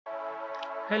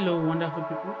Hello, wonderful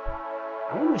people.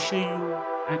 I want to show you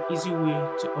an easy way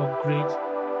to upgrade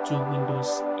to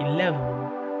Windows 11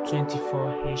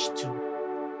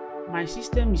 24H2. My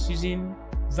system is using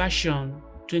version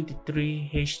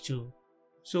 23H2.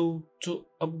 So to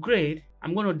upgrade,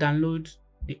 I'm going to download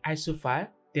the ISO file,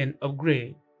 then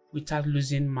upgrade without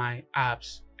losing my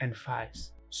apps and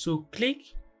files. So click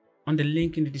on the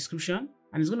link in the description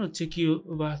and it's going to take you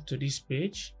over to this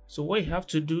page. So what you have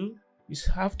to do is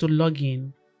have to log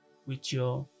in with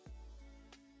your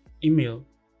email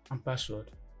and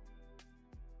password.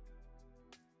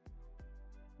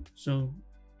 So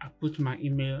I put my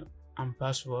email and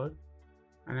password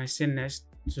and I say next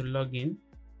to login.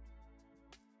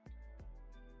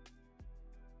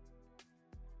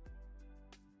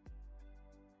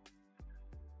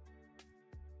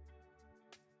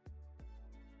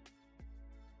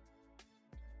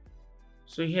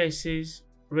 So here it says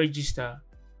register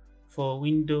for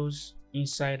Windows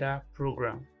Insider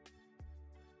program.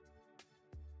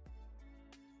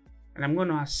 And I'm going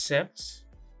to accept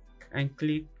and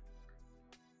click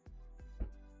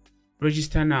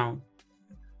register now.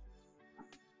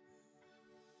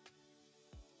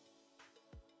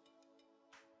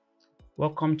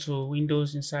 Welcome to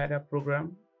Windows Insider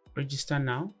program. Register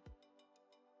now.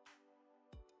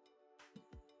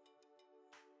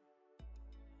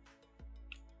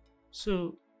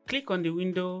 So click on the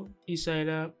Windows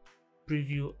Insider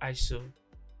Preview ISO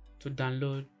to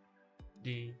download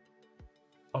the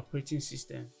operating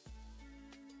system.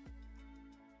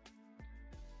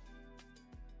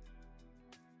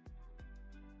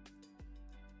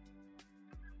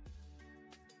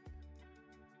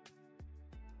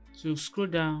 So scroll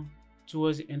down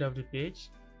towards the end of the page.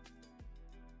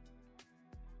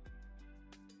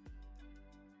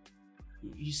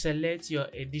 You select your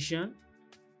edition.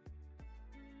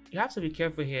 You have to be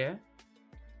careful here.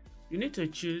 You need to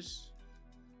choose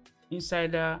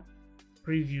Insider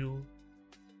Preview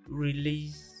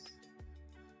Release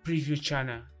Preview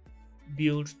Channel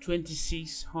Build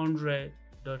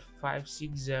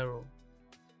 2600.560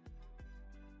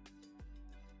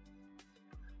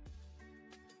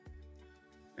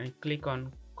 and click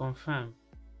on confirm.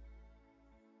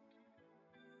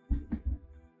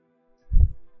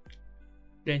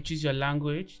 Then choose your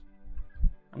language.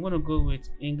 I'm going to go with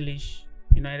English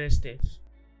United States.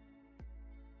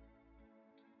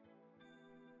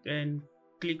 Then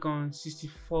click on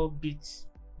 64-bit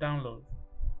download.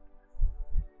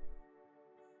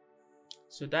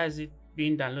 So that is it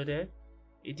being downloaded.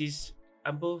 It is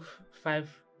above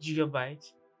 5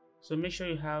 GB. So make sure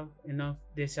you have enough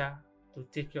data to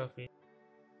take care of it.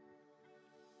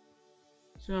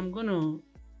 So I'm going to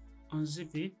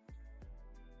unzip it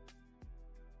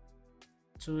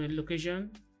to a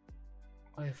location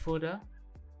or a folder,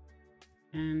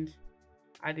 and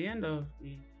at the end of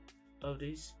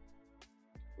this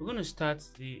we're going to start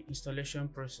the installation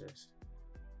process.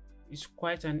 It's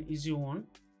quite an easy one,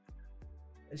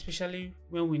 especially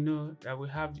when we know that we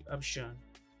have the option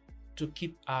to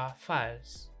keep our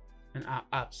files and our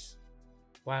apps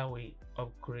while we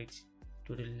upgrade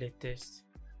to the latest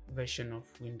version of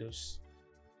Windows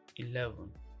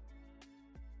 11.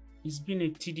 It's been a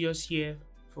tedious year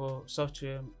for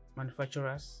software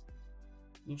manufacturers.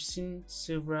 We've seen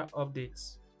several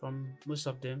updates from most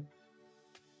of them.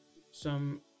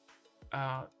 Some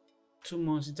are 2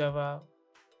 months interval.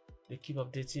 They keep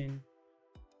updating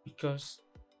because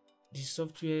the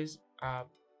softwares are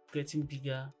getting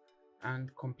bigger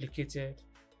and complicated.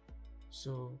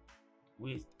 So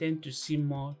we tend to see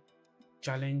more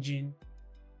challenging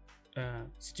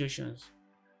situations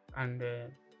and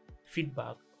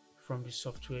feedback from the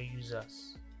software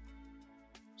users.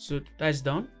 So that's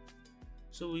done.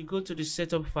 So we go to the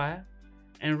setup file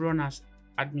and run as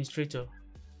administrator.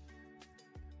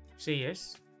 Say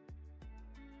yes.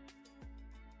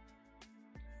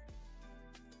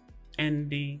 And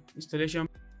the installation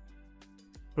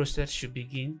process should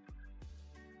begin.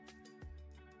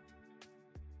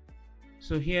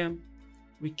 So here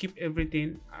we keep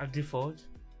everything at default.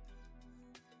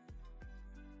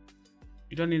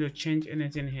 You don't need to change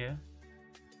anything here.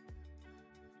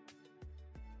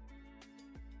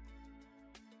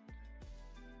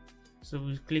 So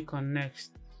we click on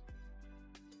next.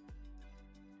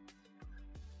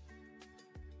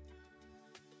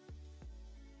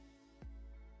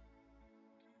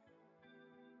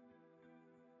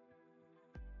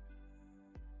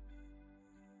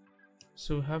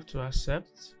 So we have to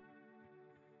accept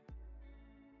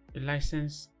the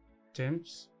license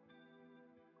terms.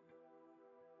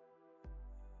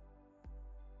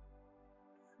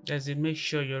 Does it make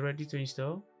sure you're ready to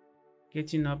install?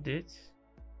 Getting updates.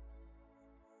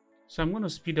 So I'm going to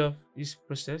speed up this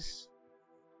process.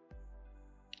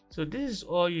 So this is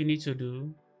all you need to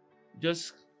do.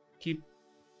 Just keep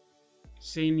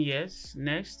saying yes,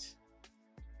 next,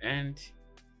 and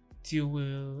till we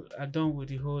are done with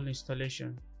the whole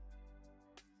installation.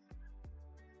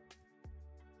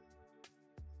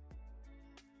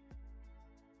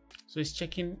 So it's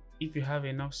checking if you have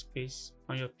enough space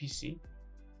on your PC.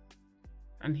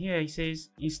 And here it says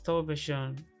install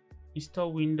version,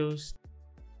 install Windows,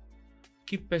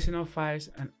 keep personal files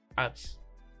and apps.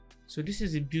 So this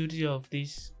is the beauty of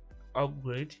this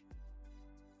upgrade.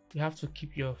 You have to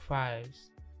keep your files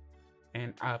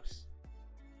and apps.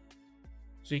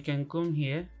 So you can come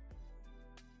here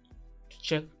to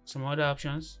check some other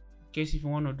options in case if you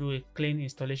want to do a clean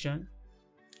installation.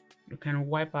 You can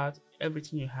wipe out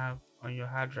everything you have on your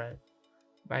hard drive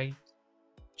by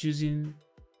choosing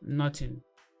nothing.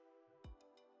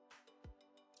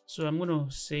 So I'm going to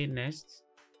say next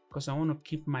because I want to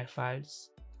keep my files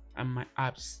and my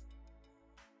apps.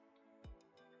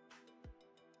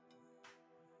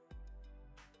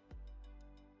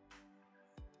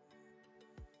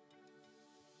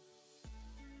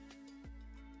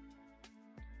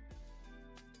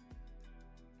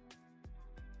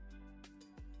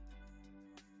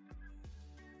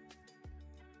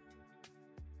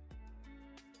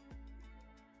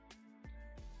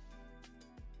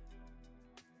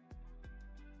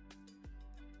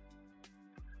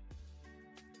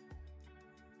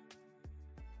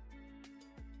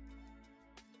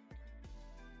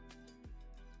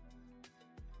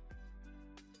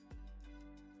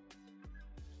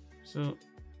 So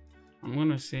I'm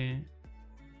going to say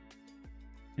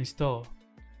install,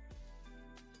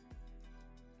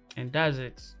 and that's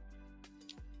it.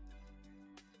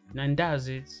 And that's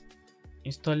it.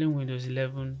 Installing Windows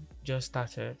 11 just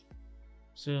started.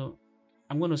 So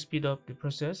I'm going to speed up the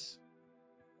process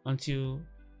until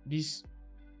this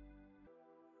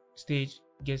stage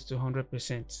gets to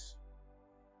 100%.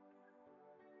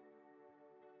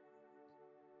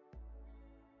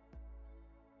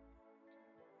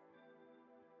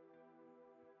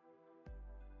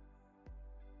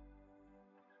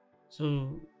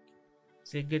 So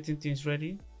say getting things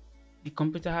ready. The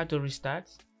computer had to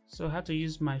restart, so I had to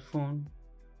use my phone,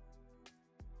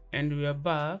 and we are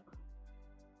back.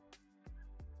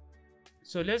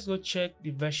 So let's go check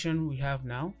the version we have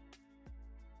now,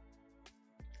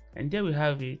 and there we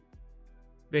have it,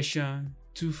 version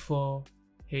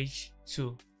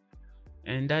 24H2,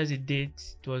 and that's the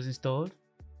date it was installed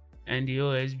and the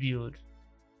OS build.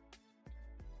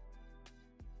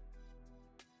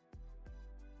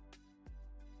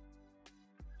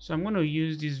 So I'm going to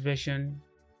use this version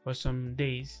for some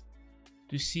days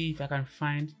to see if I can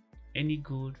find any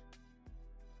good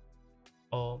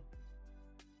or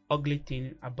ugly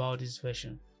thing about this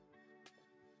version.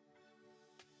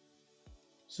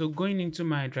 So going into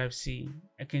my drive C,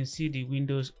 I can see the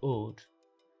Windows old,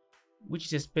 which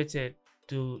is expected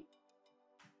to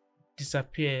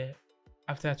disappear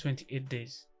after 28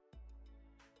 days.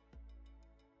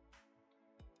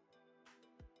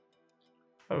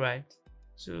 Alright,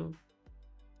 so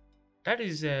that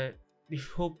is the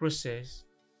whole process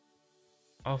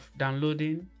of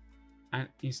downloading and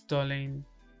installing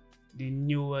the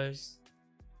newest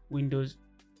Windows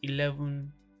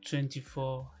 11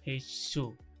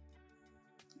 24H2.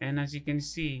 And as you can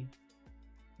see,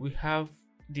 we have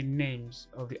the names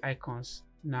of the icons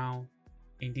now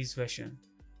in this version,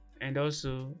 and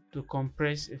also to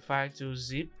compress a file to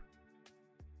zip,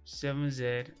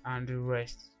 7z and the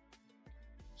rest.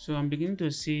 So I'm beginning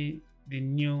to see the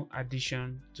new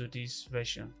addition to this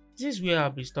version. This is where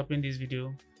I'll be stopping this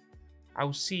video.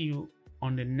 I'll see you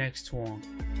on the next one.